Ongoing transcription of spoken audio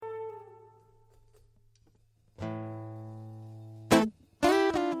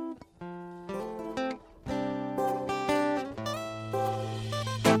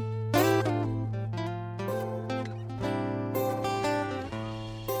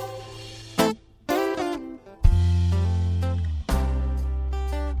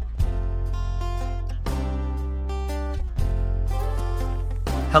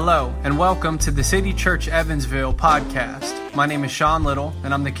Hello, and welcome to the City Church Evansville podcast. My name is Sean Little,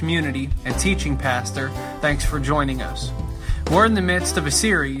 and I'm the community and teaching pastor. Thanks for joining us. We're in the midst of a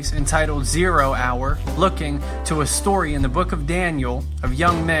series entitled 0 Hour, looking to a story in the book of Daniel of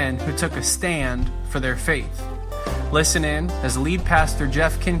young men who took a stand for their faith. Listen in as lead pastor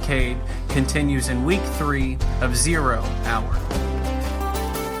Jeff Kincaid continues in week 3 of 0 Hour.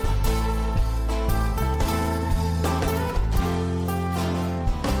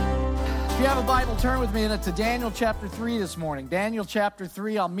 If you have a Bible, turn with me to Daniel chapter 3 this morning. Daniel chapter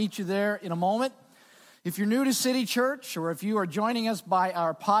 3, I'll meet you there in a moment. If you're new to City Church, or if you are joining us by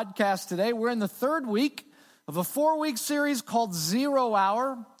our podcast today, we're in the third week of a 4-week series called 0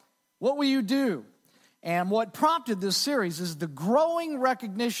 Hour. What will you do? And what prompted this series is the growing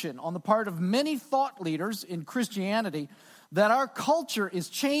recognition on the part of many thought leaders in Christianity that our culture is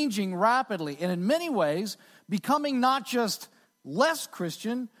changing rapidly and in many ways becoming not just less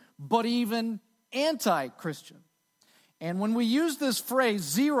Christian, but even anti-Christian. And when we use this phrase,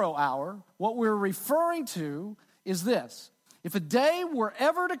 0 hour, what we're referring to is this. If a day were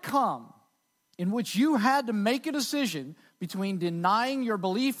ever to come in which you had to make a decision between denying your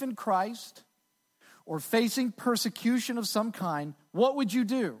belief in Christ or facing persecution of some kind, what would you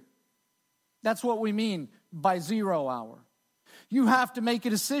do? That's what we mean by 0 hour. You have to make a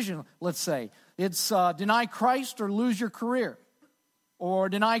decision, let's say. It's deny Christ or lose your career. Or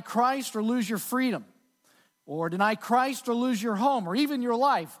deny Christ or lose your freedom, or deny Christ or lose your home, or even your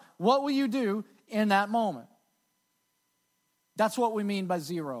life. What will you do in that moment? That's what we mean by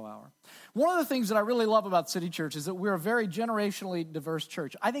 0 hour. One of the things that I really love about City Church is that we're a very generationally diverse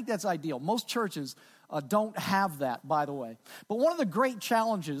church. I think that's ideal. Most churches don't have that, by the way. But one of the great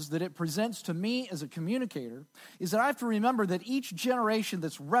challenges that it presents to me as a communicator is that I have to remember that each generation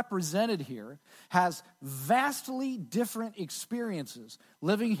that's represented here has vastly different experiences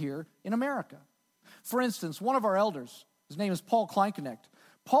living here in America. For instance, one of our elders, his name is Paul Kleinknecht.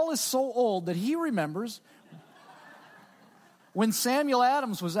 Paul is so old that he remembers when Samuel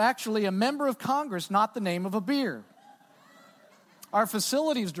Adams was actually a member of Congress, not the name of a beer. Our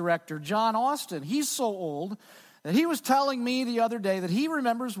facilities director, John Austin, he's so old that he was telling me the other day that he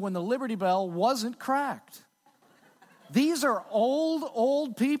remembers when the Liberty Bell wasn't cracked. These are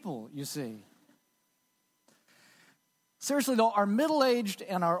old people, you see. Seriously, though, our middle-aged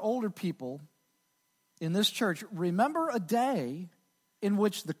and our older people in this church remember a day in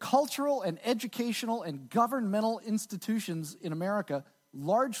which the cultural and educational and governmental institutions in America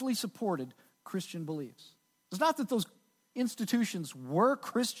largely supported Christian beliefs. It's not that those institutions were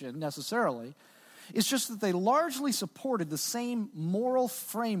Christian necessarily. It's just that they largely supported the same moral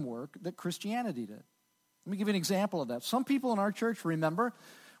framework that Christianity did. Let me give you an example of that. Some people in our church remember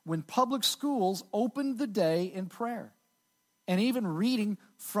when public schools opened the day in prayer and even reading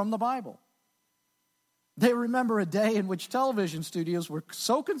from the Bible. They remember a day in which television studios were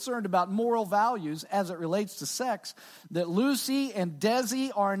so concerned about moral values as it relates to sex that Lucy and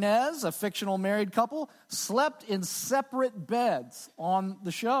Desi Arnaz, a fictional married couple, slept in separate beds on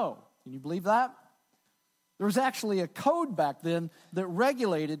the show. Can you believe that? There was actually a code back then that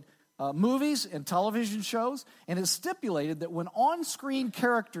regulated movies and television shows, and it stipulated that when on-screen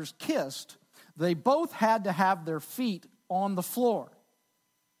characters kissed, they both had to have their feet on the floor.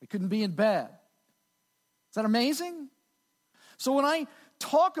 They couldn't be in bed. Is that amazing? So when I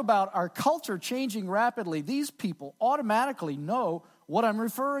talk about our culture changing rapidly, these people automatically know what I'm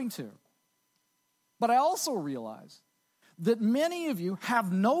referring to. But I also realize that many of you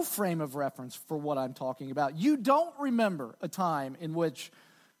have no frame of reference for what I'm talking about. You don't remember a time in which,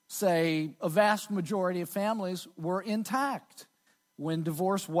 say, a vast majority of families were intact, when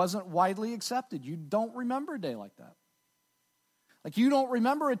divorce wasn't widely accepted. You don't remember a day like that. Like you don't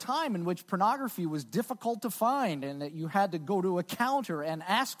remember a time in which pornography was difficult to find and that you had to go to a counter and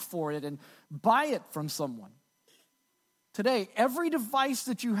ask for it and buy it from someone. Today, every device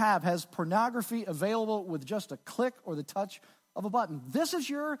that you have has pornography available with just a click or the touch of a button. This is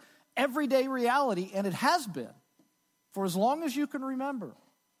your everyday reality, and it has been for as long as you can remember.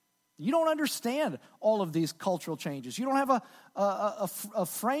 You don't understand all of these cultural changes. You don't have a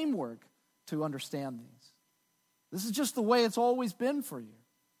framework to understand these. This is just the way it's always been for you.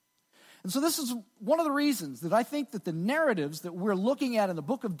 And so this is one of the reasons that I think that the narratives that we're looking at in the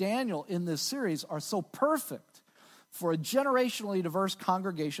book of Daniel in this series are so perfect for a generationally diverse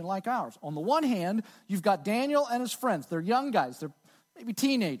congregation like ours. On the one hand, you've got Daniel and his friends. They're young guys. They're maybe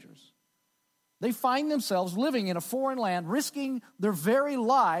teenagers. They find themselves living in a foreign land, risking their very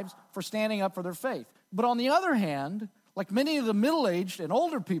lives for standing up for their faith. But on the other hand, like many of the middle-aged and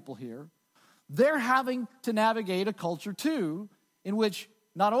older people here, they're having to navigate a culture, too, in which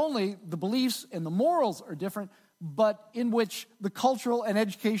not only the beliefs and the morals are different, but in which the cultural and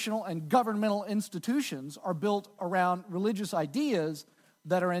educational and governmental institutions are built around religious ideas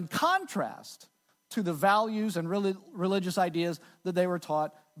that are in contrast to the values and religious ideas that they were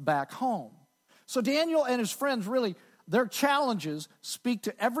taught back home. So Daniel and his friends, really, their challenges speak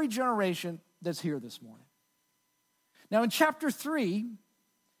to every generation that's here this morning. Now in chapter 3,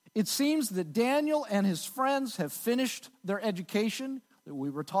 it seems that Daniel and his friends have finished their education that we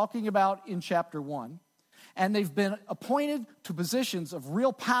were talking about in chapter 1, and they've been appointed to positions of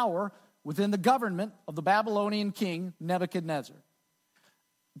real power within the government of the Babylonian king Nebuchadnezzar.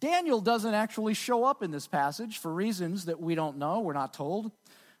 Daniel doesn't actually show up in this passage for reasons that we don't know, we're not told,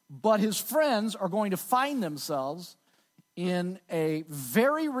 but his friends are going to find themselves in a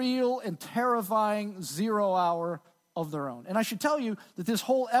very real and terrifying 0 hour of their own. And I should tell you that this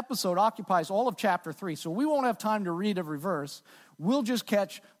whole episode occupies all of chapter 3, so we won't have time to read every verse. We'll just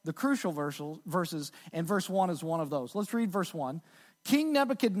catch the crucial verses, and verse 1 is one of those. Let's read verse 1. King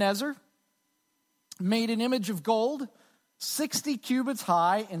Nebuchadnezzar made an image of gold, 60 cubits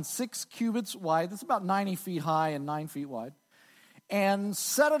high and 6 cubits wide. That's about 90 feet high and 9 feet wide. And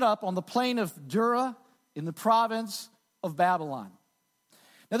set it up on the plain of Dura in the province of Babylon.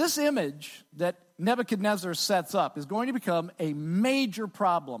 Now, this image that Nebuchadnezzar sets up is going to become a major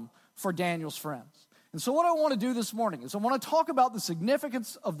problem for Daniel's friends. And so what I want to do this morning is I want to talk about the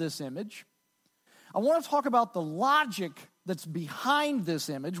significance of this image. I want to talk about the logic that's behind this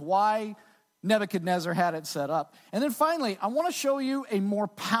image, why Nebuchadnezzar had it set up. And then finally, I want to show you a more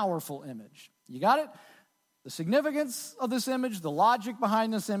powerful image. You got it? The significance of this image, the logic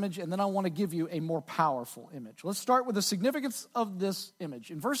behind this image, and then I want to give you a more powerful image. Let's start with the significance of this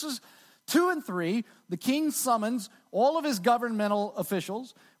image. In verses 2 and 3, the king summons all of his governmental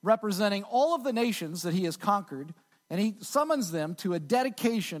officials, representing all of the nations that he has conquered, and he summons them to a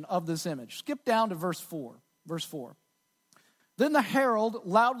dedication of this image. Skip down to verse 4. Verse 4. Then the herald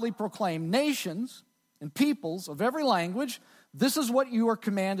loudly proclaimed, nations and peoples of every language, this is what you are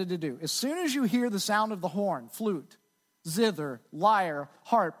commanded to do. As soon as you hear the sound of the horn, flute, zither, lyre,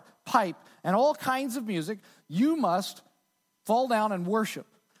 harp, pipe, and all kinds of music, you must fall down and worship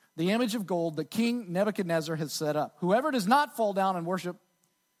the image of gold that King Nebuchadnezzar has set up. Whoever does not fall down and worship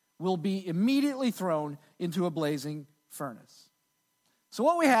will be immediately thrown into a blazing furnace. So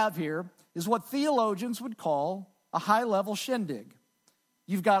what we have here is what theologians would call a high-level shindig.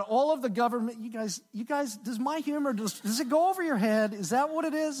 You've got all of the government. You guys, does my humor, does it go over your head? Is that what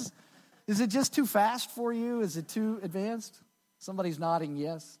it is? Is it just too fast for you? Is it too advanced? Somebody's nodding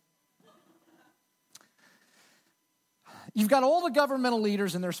yes. You've got all the governmental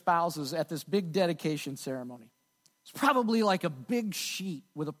leaders and their spouses at this big dedication ceremony. It's probably like a big sheet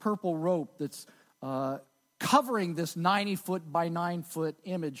with a purple rope that's covering this 90-foot by 9-foot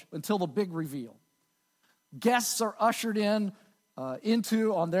image until the big reveal. Guests are ushered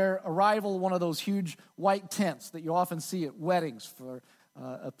into, on their arrival, one of those huge white tents that you often see at weddings for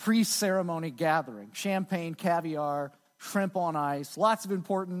a pre-ceremony gathering. Champagne, caviar, shrimp on ice, lots of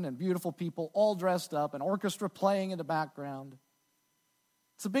important and beautiful people all dressed up, an orchestra playing in the background.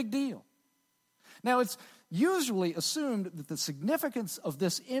 It's a big deal. Now, it's usually assumed that the significance of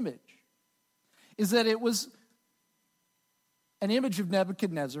this image is that it was an image of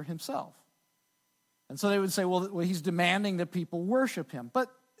Nebuchadnezzar himself. And so they would say, well, he's demanding that people worship him. But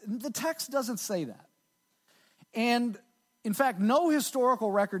the text doesn't say that. And in fact, no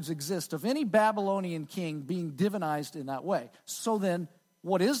historical records exist of any Babylonian king being divinized in that way. So then,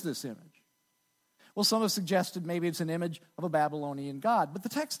 what is this image? Well, some have suggested maybe it's an image of a Babylonian god. But the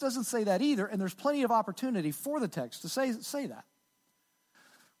text doesn't say that either, and there's plenty of opportunity for the text to say that.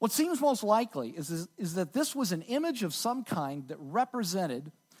 What seems most likely is that this was an image of some kind that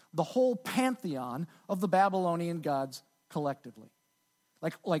represented the whole pantheon of the Babylonian gods collectively.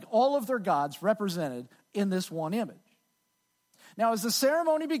 Like all of their gods represented in this one image. Now, as the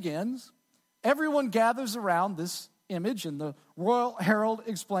ceremony begins, everyone gathers around this image, and the royal herald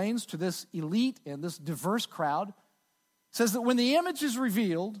explains to this elite and this diverse crowd, says that when the image is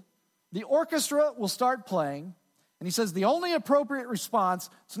revealed, the orchestra will start playing, and he says the only appropriate response,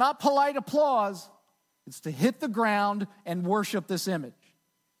 it's not polite applause, it's to hit the ground and worship this image.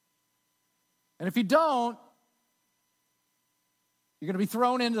 And if you don't, you're going to be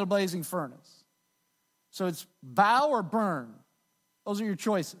thrown into the blazing furnace. So it's bow or burn. Those are your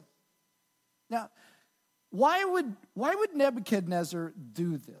choices. Now, why would Nebuchadnezzar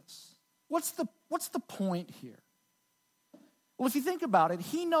do this? What's the point here? Well, if you think about it,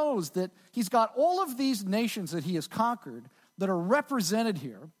 he knows that he's got all of these nations that he has conquered that are represented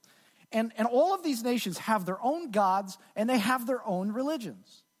here. And all of these nations have their own gods and they have their own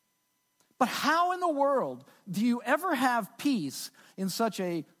religions. But how in the world do you ever have peace in such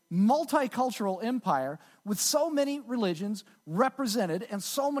a multicultural empire with so many religions represented and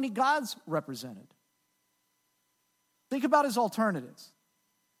so many gods represented? Think about his alternatives.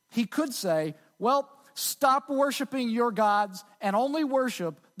 He could say, well, stop worshiping your gods and only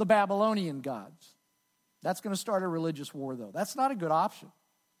worship the Babylonian gods. That's going to start a religious war, though. That's not a good option.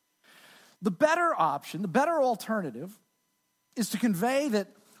 The better option, the better alternative, is to convey that,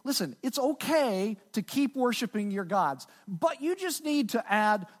 listen, it's okay to keep worshiping your gods, but you just need to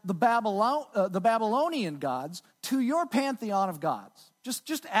add the Babylonian gods to your pantheon of gods.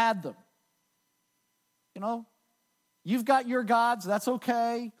 Just add them. You know, you've got your gods, that's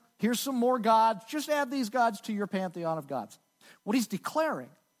okay. Here's some more gods. Just add these gods to your pantheon of gods. What he's declaring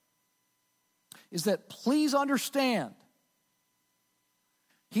is that, please understand,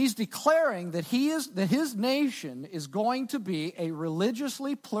 he's declaring that his nation is going to be a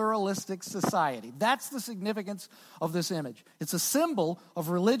religiously pluralistic society. That's the significance of this image. It's a symbol of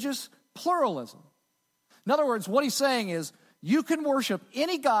religious pluralism. In other words, what he's saying is, you can worship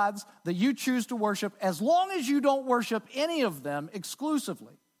any gods that you choose to worship as long as you don't worship any of them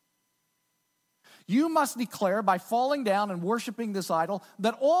exclusively. You must declare by falling down and worshiping this idol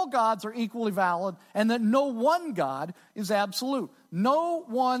that all gods are equally valid and that no one God is absolute. No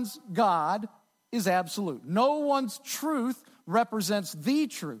one's God is absolute. No one's truth represents the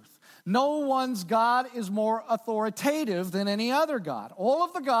truth. No one's God is more authoritative than any other God. All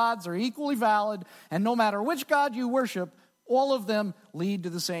of the gods are equally valid, and no matter which God you worship, all of them lead to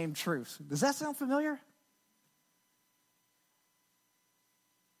the same truth. Does that sound familiar?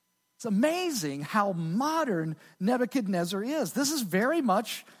 It's amazing how modern Nebuchadnezzar is. This is very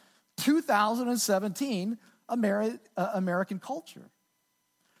much 2017 American culture.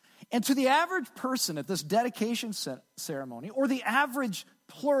 And to the average person at this dedication ceremony, or the average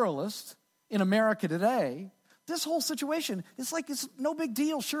pluralist in America today, this whole situation is like, it's no big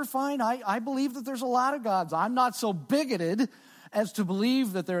deal. Sure, fine, I believe that there's a lot of gods. I'm not so bigoted as to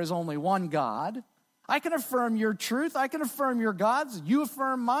believe that there is only one God. I can affirm your truth. I can affirm your gods. You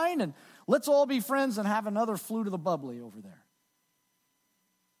affirm mine, and let's all be friends and have another flute of the bubbly over there.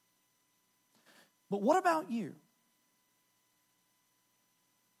 But what about you?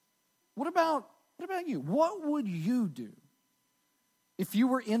 What about you? What would you do if you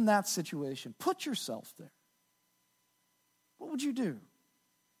were in that situation? Put yourself there. What would you do?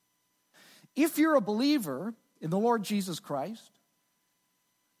 If you're a believer in the Lord Jesus Christ,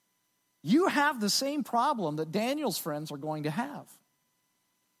 you have the same problem that Daniel's friends are going to have.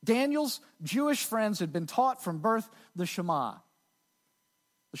 Daniel's Jewish friends had been taught from birth the Shema.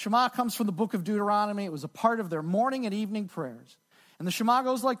 The Shema comes from the book of Deuteronomy. It was a part of their morning and evening prayers. And the Shema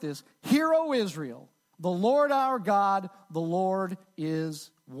goes like this: Hear, O Israel, the Lord our God, the Lord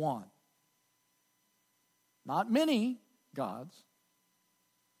is one. Not many gods,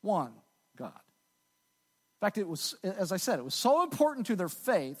 one God. In fact, it was, as I said, it was so important to their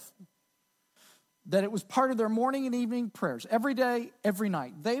faith that it was part of their morning and evening prayers, every day, every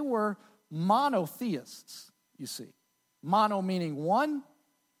night. They were monotheists, you see. Mono meaning one,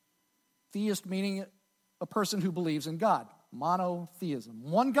 theist meaning a person who believes in God. Monotheism,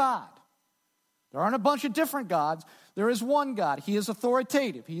 one God. There aren't a bunch of different gods. There is one God. He is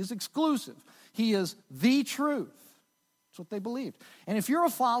authoritative. He is exclusive. He is the truth. That's what they believed. And if you're a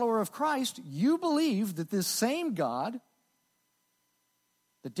follower of Christ, you believe that this same God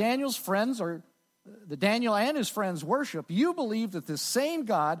that Daniel and his friends worship, you believe that this same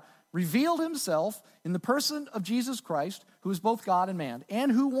God revealed himself in the person of Jesus Christ, who is both God and man,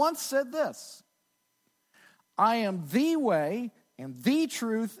 and who once said this: I am the way and the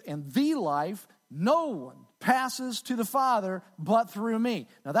truth and the life. No one passes to the Father but through me.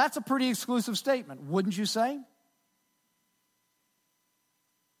 Now that's a pretty exclusive statement, wouldn't you say?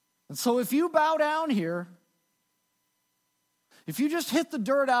 And so if you bow down here, if you just hit the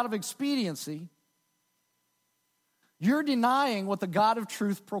dirt out of expediency, you're denying what the God of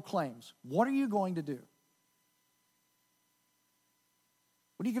truth proclaims. What are you going to do?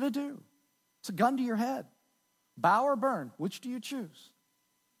 What are you going to do? It's a gun to your head. Bow or burn, which do you choose?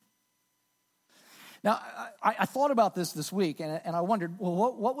 Now, I thought about this week, and I wondered, well,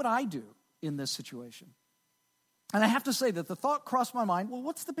 what would I do in this situation? And I have to say that the thought crossed my mind, well,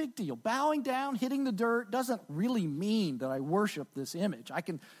 what's the big deal? Bowing down, hitting the dirt doesn't really mean that I worship this image. I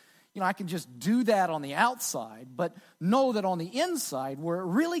can just do that on the outside, but know that on the inside, where it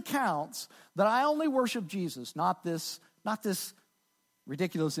really counts, that I only worship Jesus, not this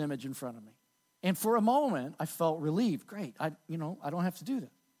ridiculous image in front of me. And for a moment, I felt relieved. Great, I don't have to do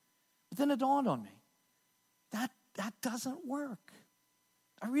that. But then it dawned on me, that doesn't work.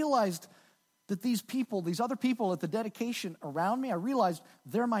 I realized that these people, these other people at the dedication around me, I realized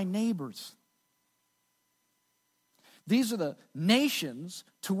they're my neighbors. These are the nations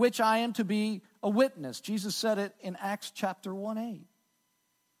to which I am to be a witness. Jesus said it in Acts chapter 1:8.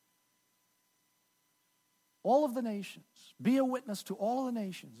 All of the nations. Be a witness to all of the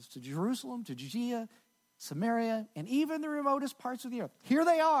nations, to Jerusalem, to Judea, Samaria, and even the remotest parts of the earth. Here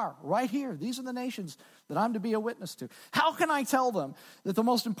they are, right here. These are the nations that I'm to be a witness to. How can I tell them that the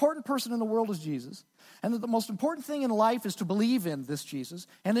most important person in the world is Jesus, and that the most important thing in life is to believe in this Jesus,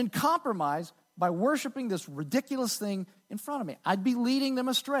 and then compromise by worshiping this ridiculous thing in front of me? I'd be leading them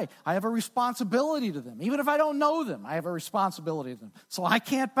astray. I have a responsibility to them. Even if I don't know them, I have a responsibility to them. So I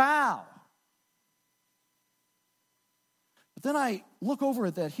can't bow. But then I look over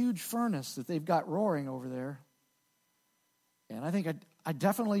at that huge furnace that they've got roaring over there, and I think I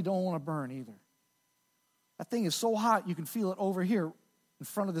definitely don't want to burn either. That thing is so hot you can feel it over here in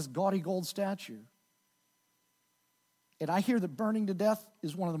front of this gaudy gold statue. And I hear that burning to death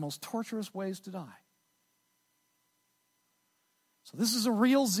is one of the most torturous ways to die. So this is a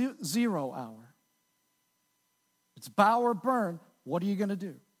real zero hour. It's bow or burn. What are you going to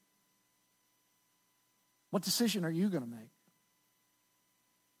do? What decision are you going to make?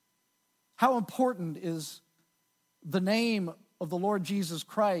 How important is the name of the Lord Jesus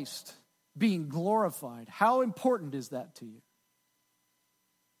Christ being glorified? How important is that to you?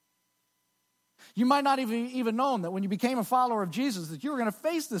 You might not even known that when you became a follower of Jesus that you were going to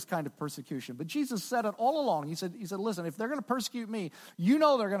face this kind of persecution. But Jesus said it all along. He said, listen, if they're going to persecute me, you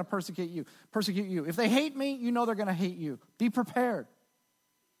know they're going to persecute you. If they hate me, you know they're going to hate you. Be prepared.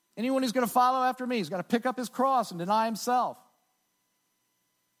 Anyone who's going to follow after me has got to pick up his cross and deny himself.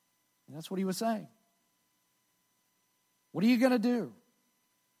 And that's what he was saying. What are you going to do?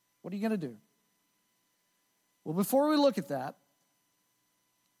 What are you going to do? Well, before we look at that,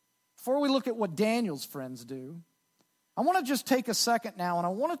 before we look at what Daniel's friends do, I want to just take a second now and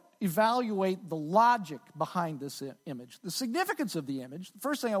I want to evaluate the logic behind this image. The significance of the image, the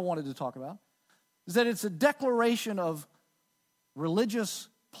first thing I wanted to talk about, is that it's a declaration of religious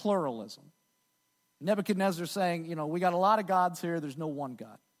pluralism. Nebuchadnezzar saying, we got a lot of gods here, there's no one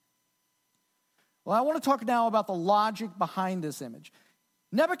God. Well, I want to talk now about the logic behind this image.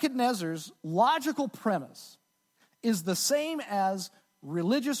 Nebuchadnezzar's logical premise is the same as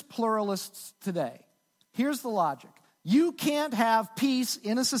religious pluralists today. Here's the logic. You can't have peace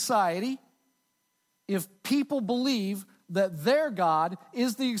in a society if people believe that their God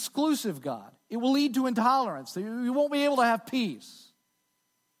is the exclusive God. It will lead to intolerance. You won't be able to have peace.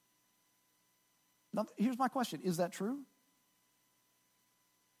 Now, here's my question. Is that true?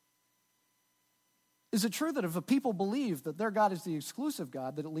 Is it true that if a people believe that their God is the exclusive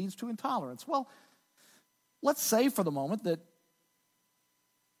God, that it leads to intolerance? Well, let's say for the moment that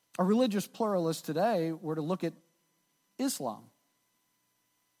a religious pluralist today were to look at Islam.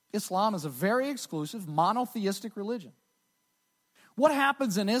 Islam is a very exclusive, monotheistic religion. What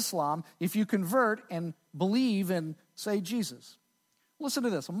happens in Islam if you convert and believe in, say, Jesus? Listen to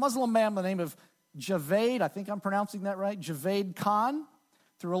this. A Muslim man by the name of Javed, I think I'm pronouncing that right, Javed Khan,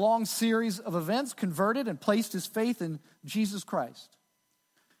 through a long series of events, converted and placed his faith in Jesus Christ.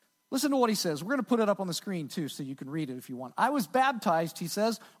 Listen to what he says. We're going to put it up on the screen, too, so you can read it if you want. I was baptized, he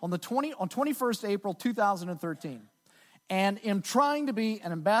says, on 21st April 2013, and am trying to be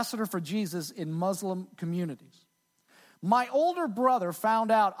an ambassador for Jesus in Muslim communities. My older brother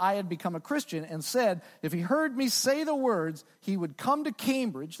found out I had become a Christian and said if he heard me say the words, he would come to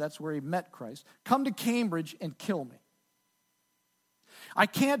Cambridge, that's where he met Christ, come to Cambridge and kill me. I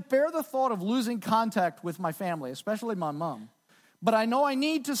can't bear the thought of losing contact with my family, especially my mom. But I know I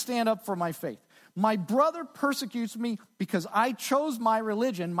need to stand up for my faith. My brother persecutes me because I chose my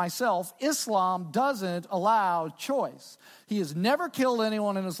religion myself. Islam doesn't allow choice. He has never killed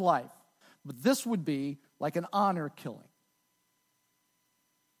anyone in his life. But this would be like an honor killing.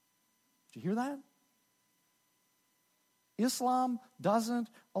 Did you hear that? Islam doesn't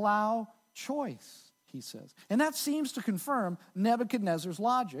allow choice, he says. And that seems to confirm Nebuchadnezzar's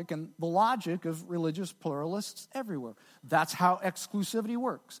logic and the logic of religious pluralists everywhere. That's how exclusivity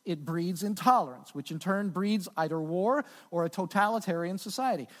works. It breeds intolerance, which in turn breeds either war or a totalitarian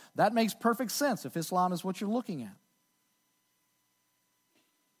society. That makes perfect sense if Islam is what you're looking at.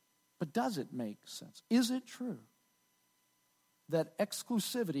 But does it make sense? Is it true that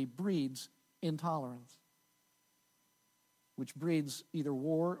exclusivity breeds intolerance, which breeds either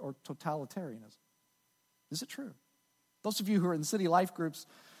war or totalitarianism? Is it true? Those of you who are in city life groups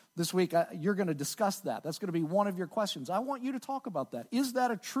this week, you're going to discuss that. That's going to be one of your questions. I want you to talk about that. Is that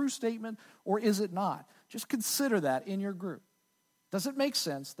a true statement or is it not? Just consider that in your group. Does it make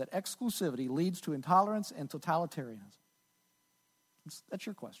sense that exclusivity leads to intolerance and totalitarianism? That's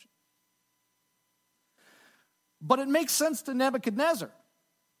your question. But it makes sense to Nebuchadnezzar.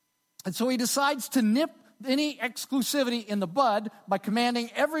 And so he decides to nip any exclusivity in the bud by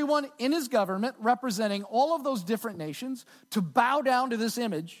commanding everyone in his government, representing all of those different nations, to bow down to this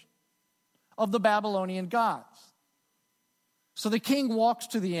image of the Babylonian gods. So the king walks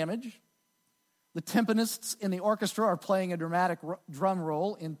to the image. The timpanists in the orchestra are playing a dramatic drum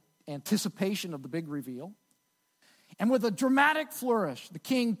roll in anticipation of the big reveal. And with a dramatic flourish, the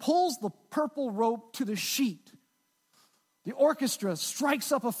king pulls the purple rope to the sheet. The orchestra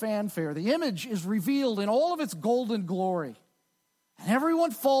strikes up a fanfare. The image is revealed in all of its golden glory. And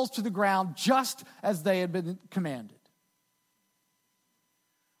everyone falls to the ground just as they had been commanded.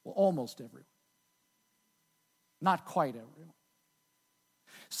 Well, almost everyone. Not quite everyone.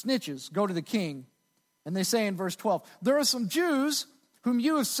 Snitches go to the king, and they say in verse 12, "There are some Jews whom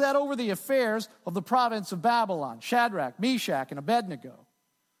you have set over the affairs of the province of Babylon, Shadrach, Meshach, and Abednego,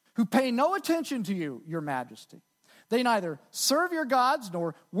 who pay no attention to you, your majesty. They neither serve your gods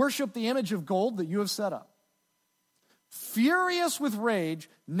nor worship the image of gold that you have set up." Furious with rage,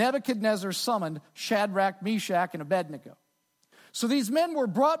 Nebuchadnezzar summoned Shadrach, Meshach, and Abednego. So these men were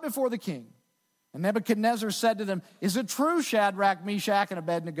brought before the king. And Nebuchadnezzar said to them, "Is it true, Shadrach, Meshach, and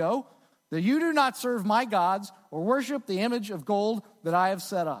Abednego, that you do not serve my gods or worship the image of gold that I have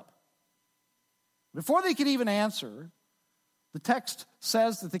set up?" Before they could even answer, the text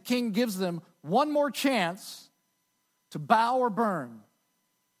says that the king gives them one more chance to bow or burn.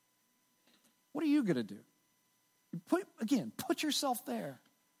 What are you going to do? Put yourself there.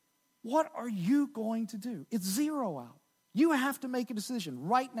 What are you going to do? It's zero out. You have to make a decision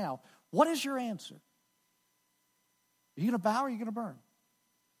right now. What is your answer? Are you going to bow or are you going to burn?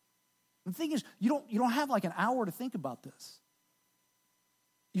 And the thing is, you don't have like an hour to think about this.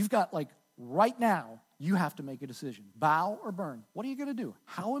 You've got like right now, you have to make a decision. Bow or burn. What are you going to do?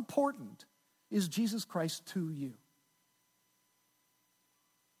 How important is Jesus Christ to you?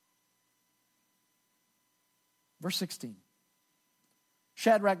 Verse 16.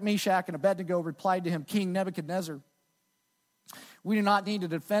 Shadrach, Meshach, and Abednego replied to him, "King Nebuchadnezzar, we do not need to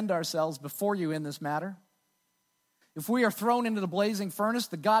defend ourselves before you in this matter. If we are thrown into the blazing furnace,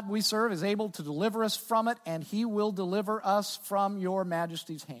 the God we serve is able to deliver us from it, and he will deliver us from your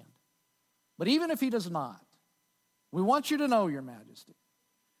majesty's hand. But even if he does not, we want you to know, your majesty,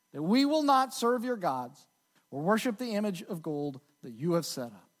 that we will not serve your gods or worship the image of gold that you have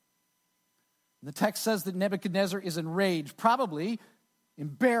set up." And the text says that Nebuchadnezzar is enraged, probably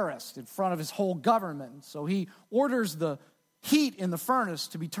embarrassed in front of his whole government. So he orders the heat in the furnace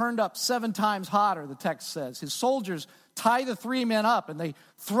to be turned up 7 times hotter, the text says. His soldiers tie the 3 men up and they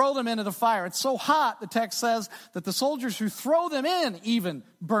throw them into the fire. It's so hot, the text says, that the soldiers who throw them in even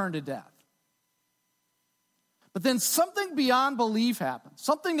burn to death. But then something beyond belief happens,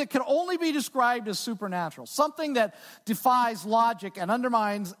 something that can only be described as supernatural, something that defies logic and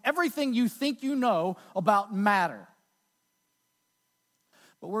undermines everything you think you know about matter.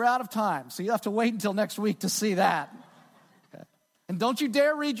 But we're out of time, so you have to wait until next week to see that. Okay. And don't you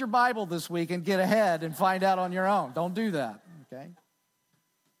dare read your Bible this week and get ahead and find out on your own. Don't do that, okay?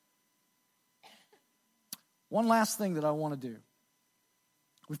 One last thing that I want to do.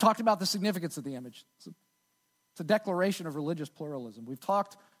 We've talked about the significance of the image. It's a declaration of religious pluralism. We've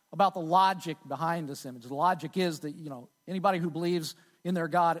talked about the logic behind this image. The logic is that, anybody who believes in their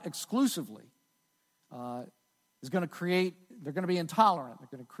God exclusively is going to create, they're going to be intolerant. They're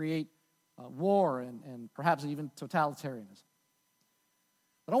going to create war and perhaps even totalitarianism.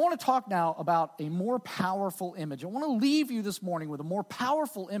 But I want to talk now about a more powerful image. I want to leave you this morning with a more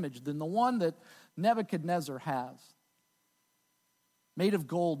powerful image than the one that Nebuchadnezzar has. Made of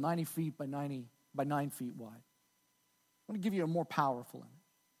gold, 90 feet by 9 feet wide. I'm going to give you a more powerful image.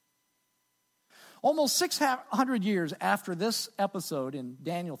 Almost 600 years after this episode in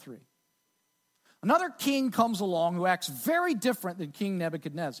Daniel 3, another king comes along who acts very different than King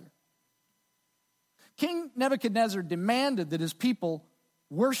Nebuchadnezzar. King Nebuchadnezzar demanded that his people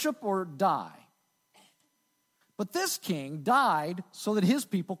worship or die. But this king died so that his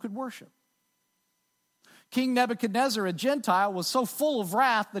people could worship. King Nebuchadnezzar, a Gentile, was so full of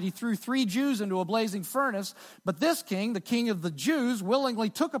wrath that he threw 3 Jews into a blazing furnace. But this king, the king of the Jews, willingly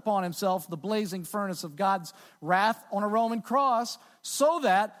took upon himself the blazing furnace of God's wrath on a Roman cross so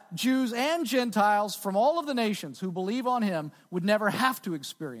that Jews and Gentiles from all of the nations who believe on him would never have to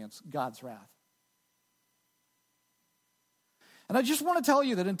experience God's wrath. And I just want to tell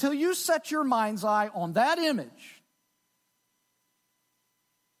you that until you set your mind's eye on that image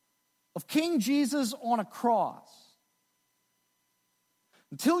of King Jesus on a cross,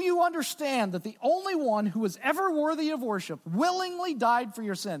 until you understand that the only one who is ever worthy of worship willingly died for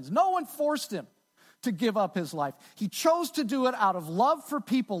your sins. No one forced him to give up his life. He chose to do it out of love for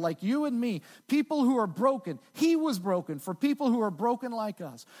people like you and me, people who are broken. He was broken for people who are broken like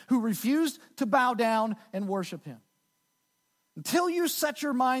us, who refused to bow down and worship him. Until you set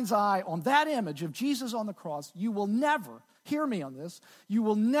your mind's eye on that image of Jesus on the cross, you will never, hear me on this, you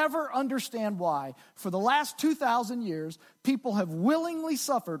will never understand why, for the last 2,000 years, people have willingly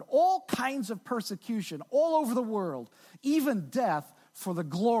suffered all kinds of persecution all over the world, even death, for the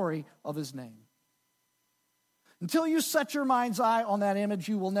glory of his name. Until you set your mind's eye on that image,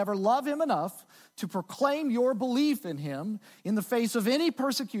 you will never love him enough to proclaim your belief in him in the face of any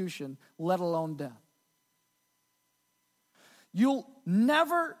persecution, let alone death. You'll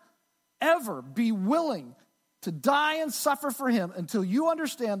never, ever be willing to die and suffer for him until you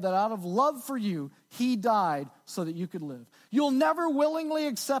understand that out of love for you, he died so that you could live. You'll never willingly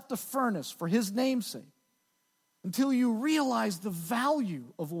accept a furnace for his namesake until you realize the value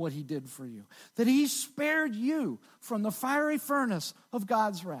of what he did for you, that he spared you from the fiery furnace of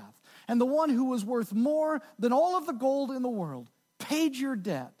God's wrath. And the one who was worth more than all of the gold in the world paid your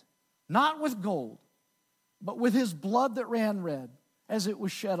debt, not with gold, but with his blood that ran red as it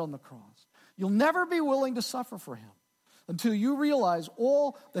was shed on the cross. You'll never be willing to suffer for him until you realize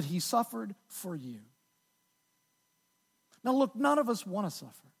all that he suffered for you. Now look, none of us want to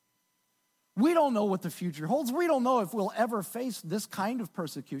suffer. We don't know what the future holds. We don't know if we'll ever face this kind of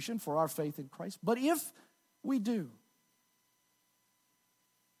persecution for our faith in Christ. But if we do,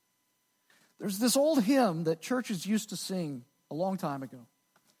 there's this old hymn that churches used to sing a long time ago.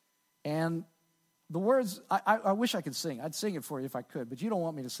 And the words, I wish I could sing. I'd sing it for you if I could, but you don't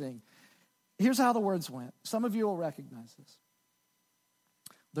want me to sing. Here's how the words went. Some of you will recognize this.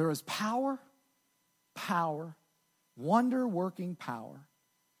 There is power, wonder-working power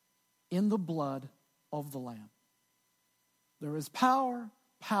in the blood of the Lamb. There is power,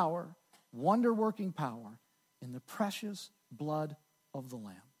 wonder-working power in the precious blood of the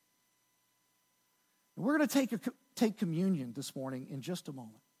Lamb. And we're going to take communion this morning in just a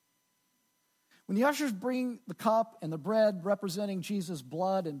moment. When the ushers bring the cup and the bread representing Jesus'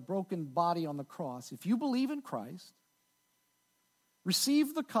 blood and broken body on the cross, if you believe in Christ,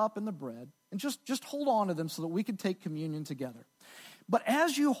 receive the cup and the bread and just hold on to them so that we can take communion together. But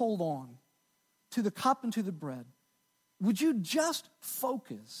as you hold on to the cup and to the bread, would you just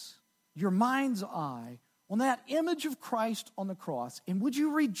focus your mind's eye on that image of Christ on the cross, and would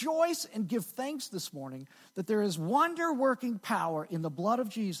you rejoice and give thanks this morning that there is wonder-working power in the blood of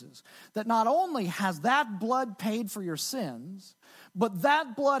Jesus, that not only has that blood paid for your sins, but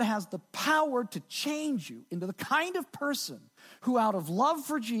that blood has the power to change you into the kind of person who out of love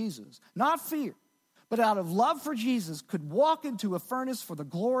for Jesus, not fear, but out of love for Jesus could walk into a furnace for the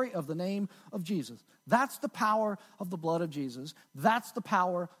glory of the name of Jesus. That's the power of the blood of Jesus. That's the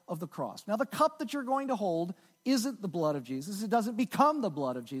power of the cross. Now, the cup that you're going to hold isn't the blood of Jesus. It doesn't become the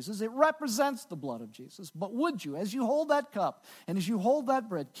blood of Jesus. It represents the blood of Jesus. But would you, as you hold that cup and as you hold that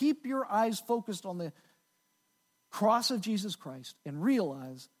bread, keep your eyes focused on the cross of Jesus Christ and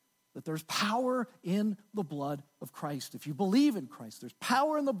realize that there's power in the blood of Christ. If you believe in Christ, there's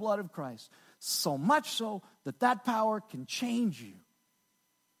power in the blood of Christ. So much so that that power can change you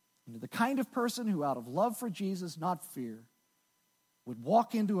into the kind of person who out of love for Jesus, not fear, would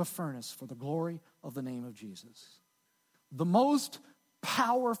walk into a furnace for the glory of the name of Jesus. The most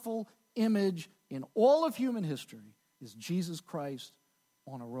powerful image in all of human history is Jesus Christ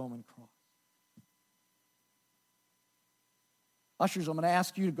on a Roman cross. Ushers, I'm going to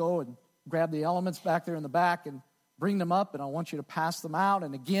ask you to go and grab the elements back there in the back and bring them up, and I want you to pass them out.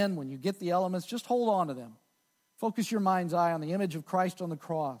 And again, when you get the elements, just hold on to them. Focus your mind's eye on the image of Christ on the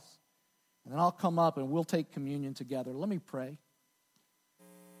cross. And then I'll come up and we'll take communion together. Let me pray.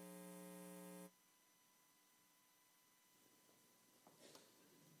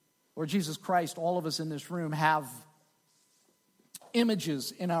 Lord Jesus Christ, all of us in this room have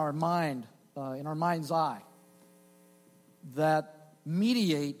images in our mind, in our mind's eye, that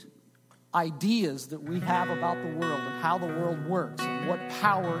mediate ideas that we have about the world and how the world works and what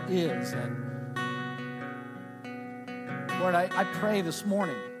power is. And Lord, I pray this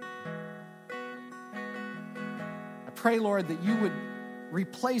morning, I pray, Lord, that you would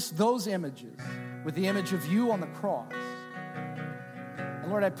replace those images with the image of you on the cross. And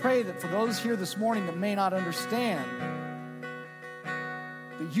Lord, I pray that for those here this morning that may not understand,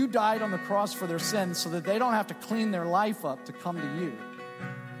 that that you died on the cross for their sins so that they don't have to clean their life up to come to you.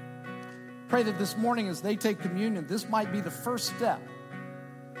 Pray that this morning as they take communion, this might be the first step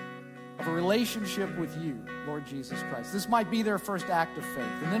of a relationship with you, Lord Jesus Christ. This might be their first act of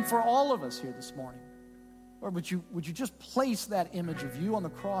faith. And then for all of us here this morning, Lord, would you just place that image of you on the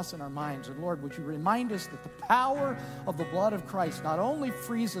cross in our minds? And Lord, would you remind us that the power of the blood of Christ not only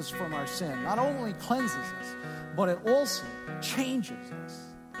frees us from our sin, not only cleanses us, but it also changes us.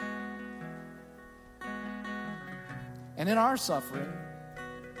 And in our suffering,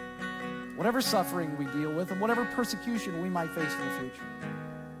 whatever suffering we deal with and whatever persecution we might face in the future,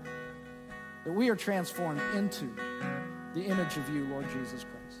 that we are transformed into the image of you, Lord Jesus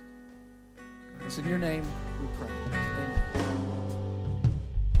Christ. It's in your name we pray. Amen.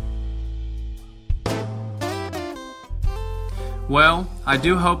 Well, I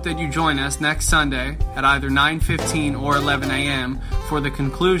do hope that you join us next Sunday at either 9:15 or 11 a.m. for the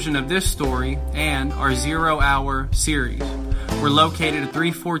conclusion of this story and our 0 Hour series. We're located at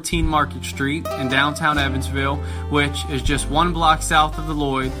 314 Market Street in downtown Evansville, which is just 1 block south of the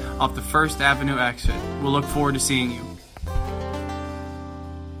Lloyd off the 1st Avenue exit. We'll look forward to seeing you.